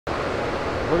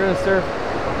We're gonna surf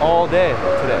all day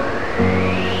today.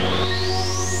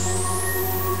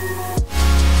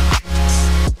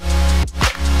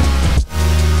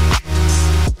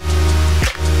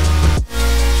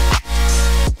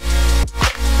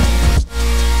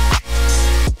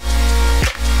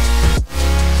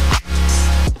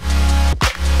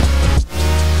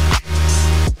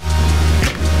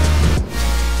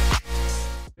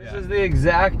 This is the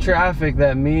exact traffic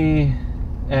that me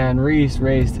and Reese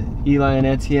raced Eli and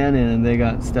Etienne in, and they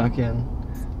got stuck in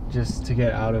just to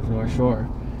get out of North Shore.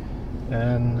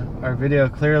 And our video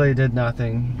clearly did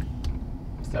nothing,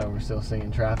 so we're still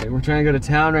seeing traffic. We're trying to go to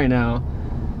town right now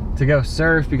to go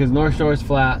surf because North Shore is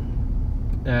flat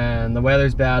and the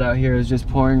weather's bad out here. It's just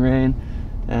pouring rain,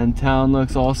 and town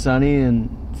looks all sunny and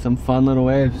some fun little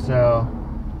waves. So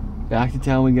back to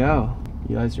town we go.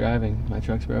 Eli's driving, my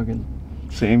truck's broken.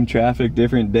 Same traffic,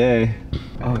 different day.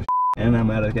 Oh, and I'm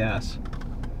out of gas.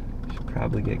 Should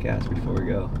probably get gas before we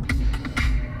go.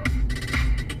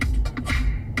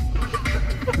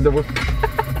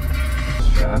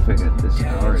 Traffic at this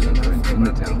hour is in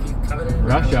the town.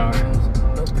 Rush hour.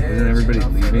 Isn't everybody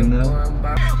leaving though?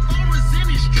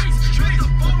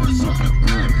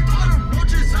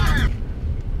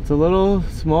 It's a little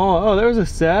small. Oh, there was a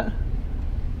set.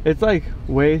 It's like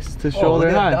waist to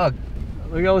shoulder high.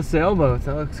 Look at all the sailboats,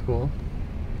 that looks cool.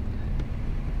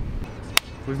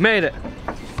 We've made it.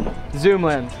 Zoom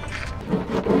lens.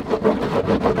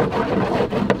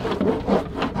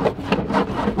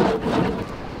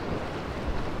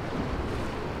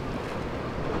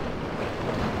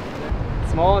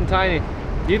 Small and tiny.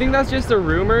 Do you think that's just a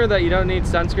rumor that you don't need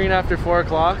sunscreen after 4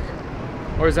 o'clock?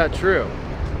 Or is that true?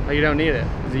 Like you don't need it?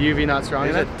 Is the UV not strong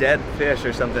enough? There's a dead fish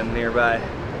or something nearby.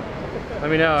 Let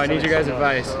me know, I need your guys'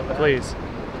 advice, please.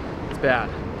 It's bad.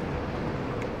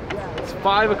 It's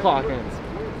 5 o'clock and it's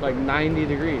like 90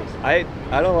 degrees. I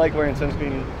don't like wearing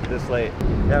sunscreen this late.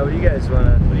 Yeah, what do you guys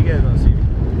wanna see?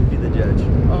 Be the judge.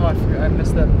 Oh, I forgot, I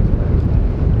missed that.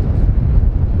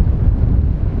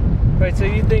 Wait, so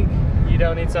you think you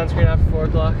don't need sunscreen after 4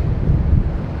 o'clock?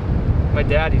 My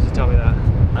dad used to tell me that.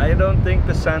 I don't think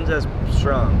the sun's as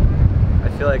strong. I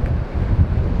feel like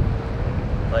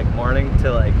morning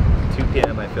to like 2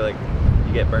 p.m. I feel like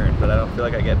you get burned, but I don't feel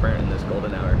like I get burned in this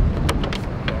golden hour.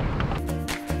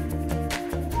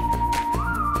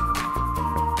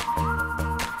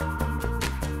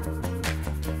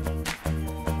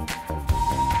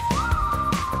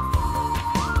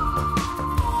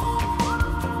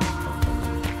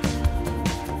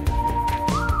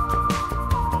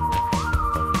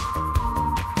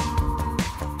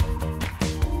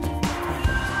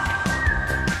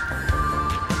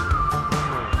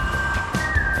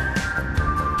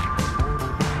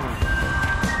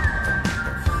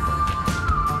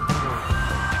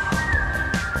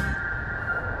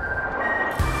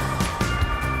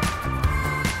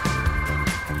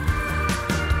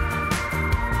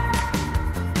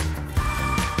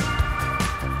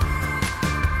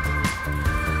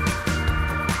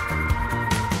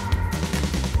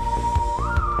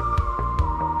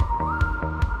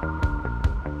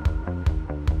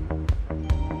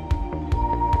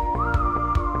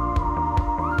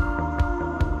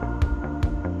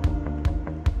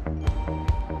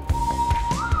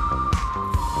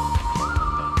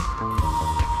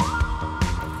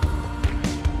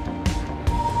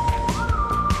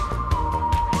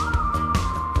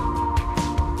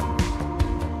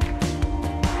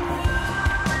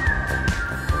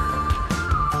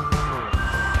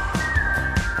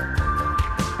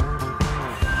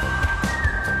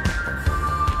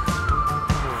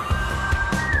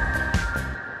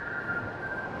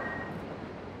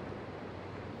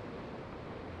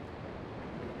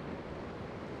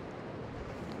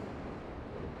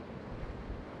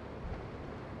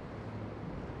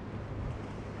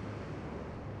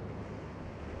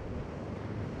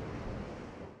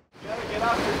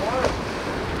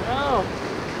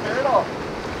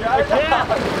 I can't.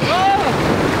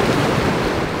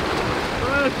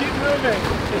 Oh, keep moving.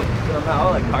 Somehow,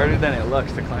 like harder than it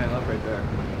looks to climb up right there.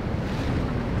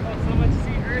 Oh, so much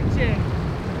sea urchin.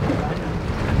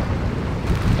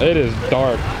 It is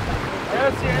dark. I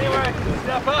don't see anywhere I can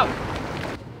step up.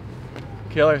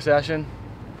 Killer session.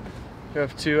 We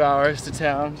have 2 hours to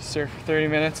town to surf for 30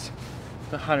 minutes.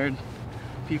 100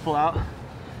 people out.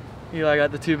 Eli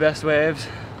got the 2 best waves.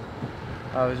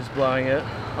 I was just blowing it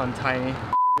on tiny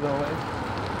little waves.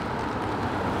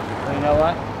 But you know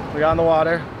what? We got in the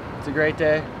water. It's a great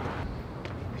day.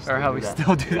 Or how we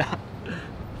still do that.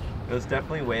 There's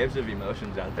definitely waves of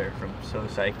emotions out there, from so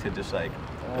psyched to just like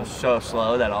so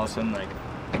slow that all of a sudden like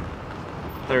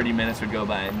 30 minutes would go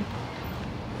by and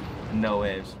no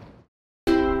waves.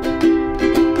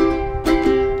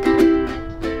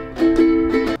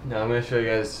 Now I'm going to show you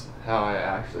guys how I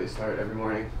actually start every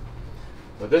morning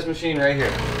with this machine right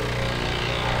here.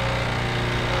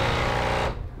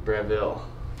 Breville.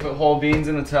 Put whole beans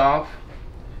in the top,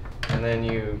 and then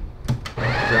you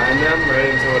grind them right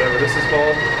into whatever this is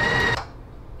called.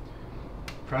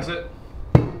 Press it.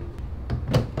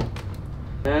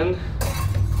 And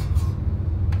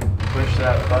push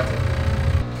that button.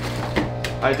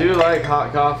 I do like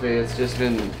hot coffee, it's just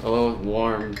been a little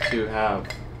warm to have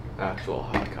actual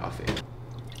hot coffee.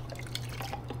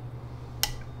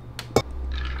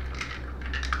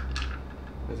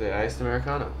 Is it iced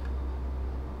Americano?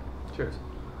 Cheers.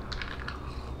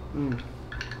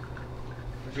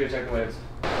 Let's go check the waves.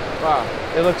 Wow,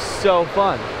 it looks so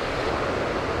fun.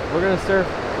 We're gonna surf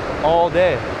all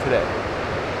day today.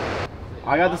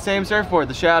 I got the same surfboard,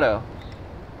 the Shadow.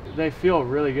 They feel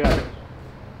really good.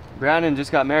 Brandon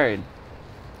just got married.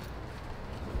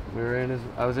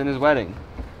 I was in his wedding,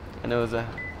 and it was a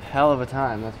hell of a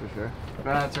time, that's for sure.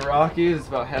 To Rockies, it's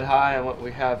about head high, and what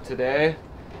we have today,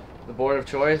 the board of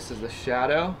choice is the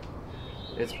Shadow.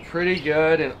 It's pretty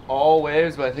good in all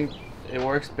waves, but I think it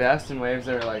works best in waves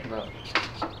that are like about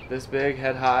this big,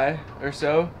 head high or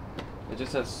so. It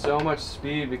just has so much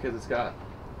speed because it's got,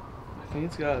 I think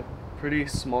it's got a pretty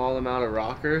small amount of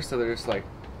rockers, so they're just like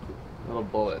little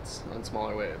bullets on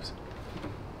smaller waves.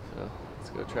 So let's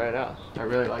go try it out. I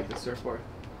really like this surfboard.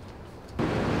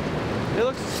 It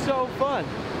looks so fun.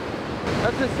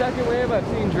 That's the second wave I've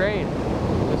seen drain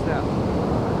just now.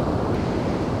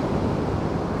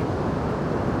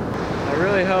 I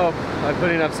really hope I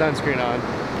put enough sunscreen on.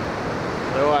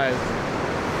 Otherwise,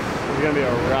 it's gonna be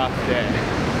a rough day.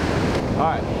 All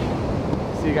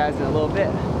right, see you guys in a little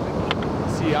bit.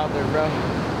 See you out there, bro.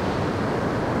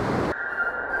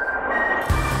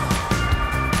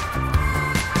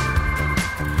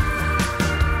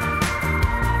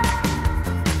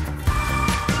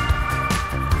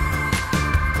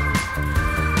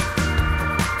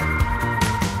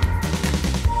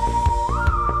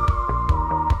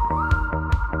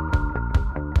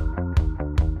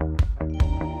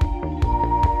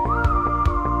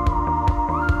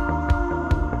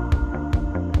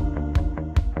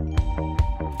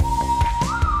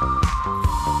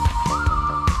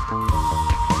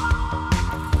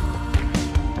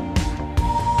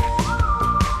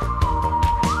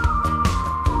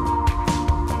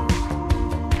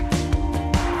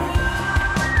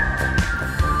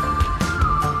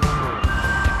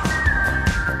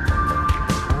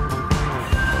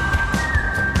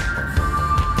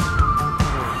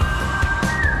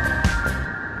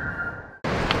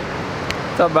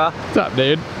 What's up, bro? What's up,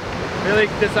 dude? Really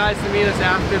decides to meet us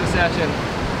after the session.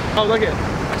 Oh, look at it.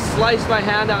 I sliced my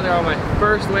hand out there on my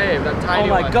first wave, that tiny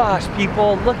one. Oh my gosh,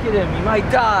 people, look at him, he might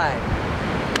die.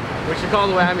 We should call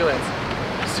the ambulance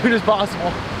as soon as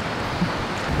possible.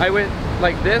 I went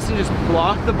like this and just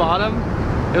blocked the bottom.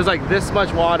 It was like this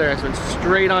much water. I just went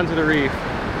straight onto the reef,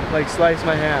 like sliced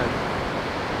my hand.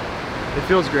 It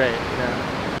feels great, yeah.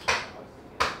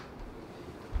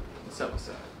 What's up, what's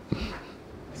up?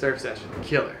 Surf session,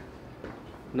 killer.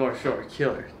 North Shore,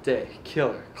 killer. Day,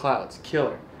 killer. Clouds,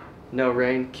 killer. No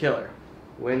rain, killer.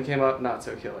 Wind came up, not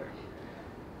so killer.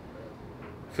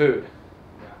 Food,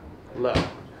 low,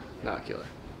 not killer.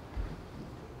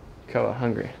 Koa,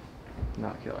 hungry,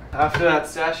 not killer. After that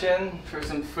session, for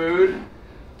some food,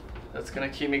 that's gonna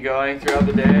keep me going throughout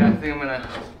the day. I think I'm gonna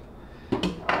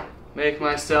make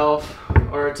myself,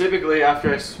 or typically after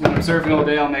when I'm surfing all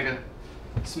day, I'll make a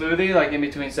smoothie, like in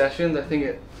between sessions. I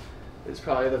think it's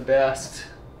probably the best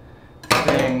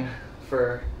thing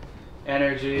for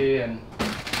energy, and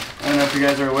I don't know if you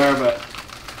guys are aware, but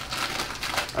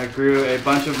I grew a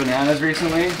bunch of bananas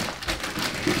recently,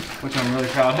 which I'm really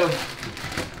proud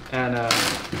of, and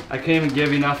I couldn't even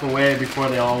give enough away before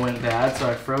they all went bad, so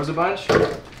I froze a bunch.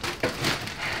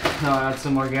 Now I add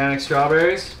some organic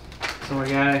strawberries, some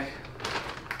organic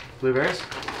blueberries,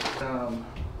 some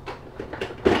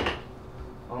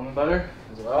almond butter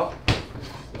as well.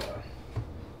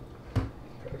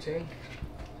 Protein.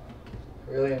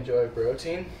 Really enjoy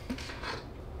protein.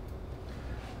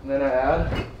 And then I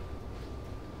add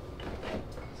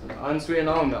some unsweetened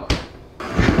almond milk.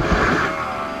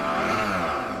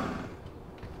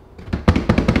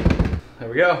 There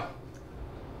we go.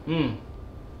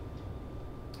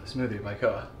 Smoothie by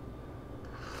Koa.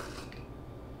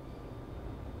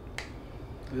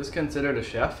 Is this considered a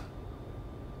chef?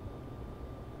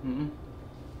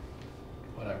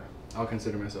 Whatever. I'll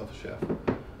consider myself a chef.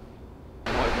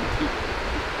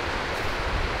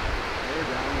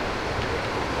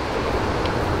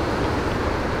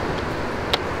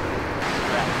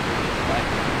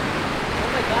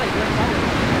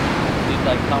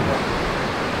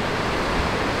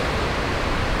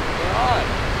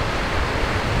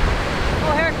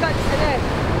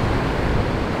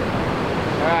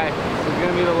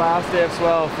 last day of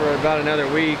swell for about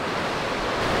another week.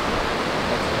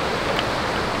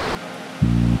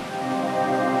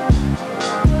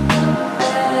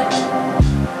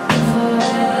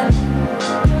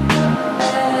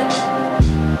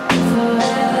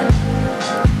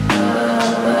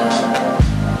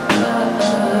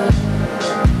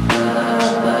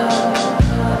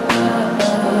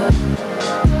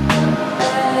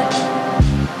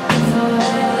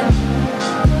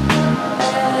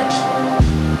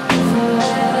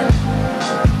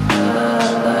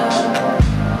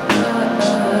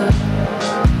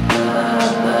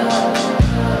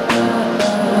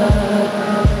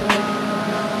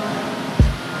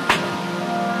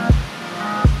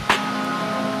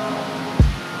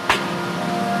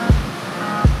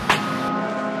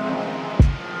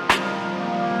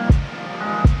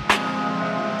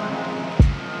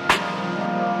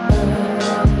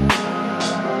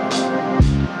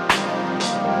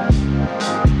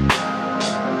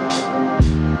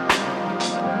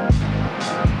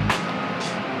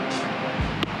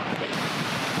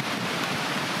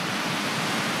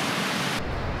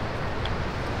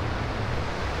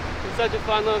 Such a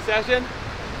fun little session.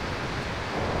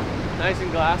 Nice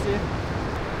and glassy.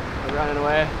 They're running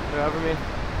away. They're over me.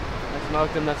 I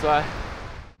smoked them, that's why.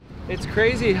 It's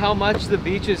crazy how much the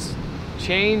beaches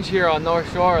change here on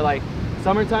North Shore. Like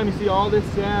summertime, you see all this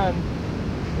sand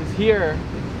is here,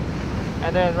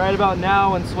 and then right about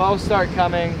now when swells start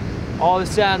coming, all the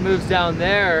sand moves down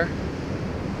there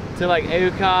to like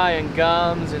Aukai and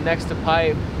Gums and next to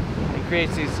Pipe and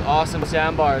creates these awesome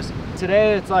sandbars.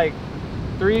 Today it's like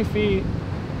 3 feet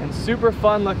and super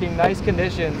fun looking, nice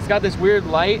conditions. It's got this weird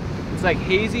light. It's like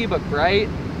hazy but bright,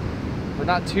 but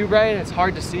not too bright, and it's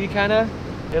hard to see kinda.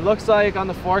 It looks like on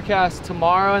the forecast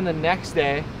tomorrow and the next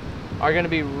day are gonna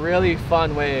be really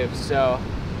fun waves. So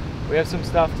we have some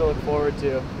stuff to look forward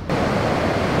to.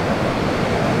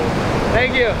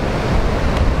 Thank you.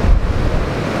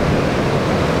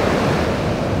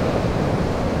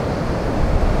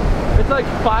 It's like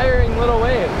firing little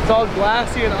waves. It's all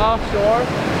glassy and offshore.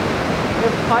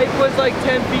 If Pipe was like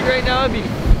 10 feet right now, it'd be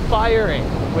firing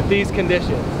with these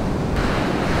conditions.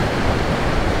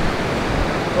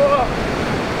 Whoa.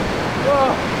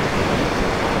 Whoa.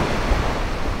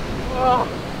 Whoa.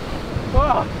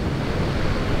 Whoa.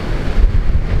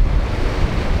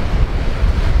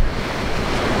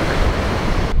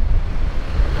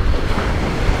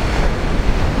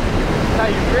 That's how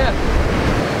you drift.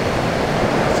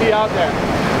 See you out there.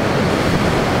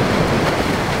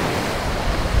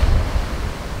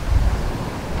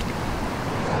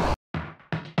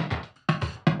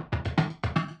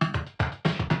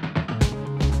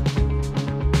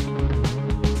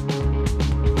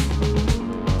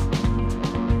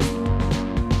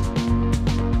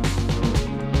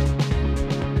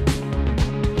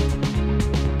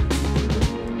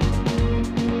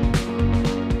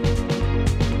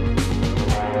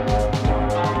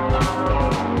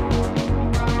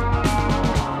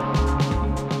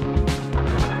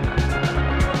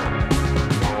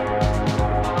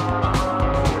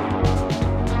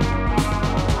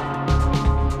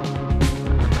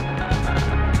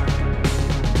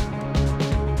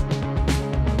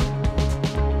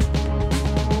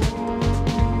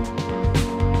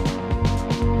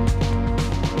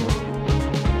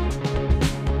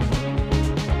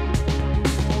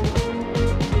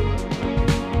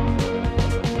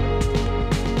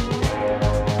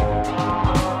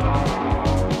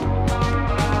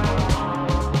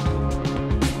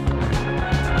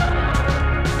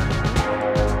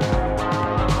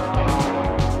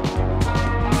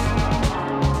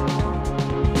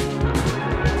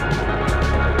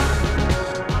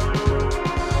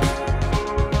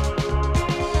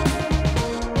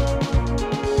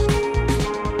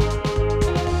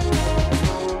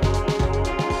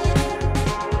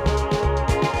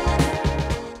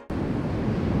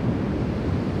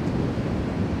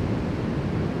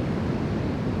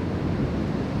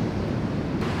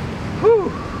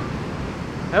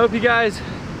 I hope you guys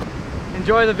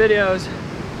enjoy the videos.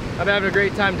 I'm having a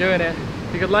great time doing it.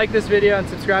 If you could like this video and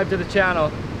subscribe to the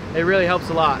channel, it really helps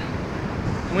a lot.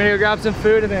 I'm gonna go grab some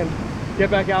food and then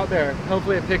get back out there.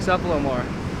 Hopefully it picks up a little more.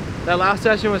 That last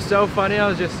session was so funny. I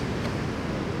was just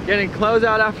getting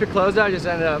closeout after closeout. I just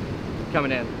ended up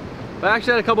coming in. But I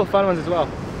actually had a couple of fun ones as well.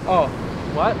 Oh,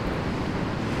 what?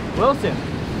 Wilson.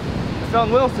 I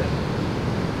found Wilson.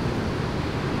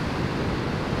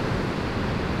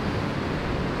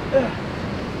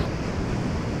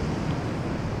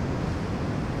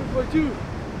 Two,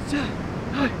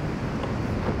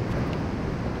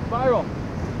 spiral,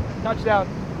 touchdown.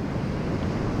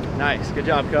 Nice, good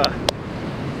job, Ka.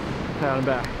 Pat on the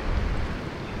back.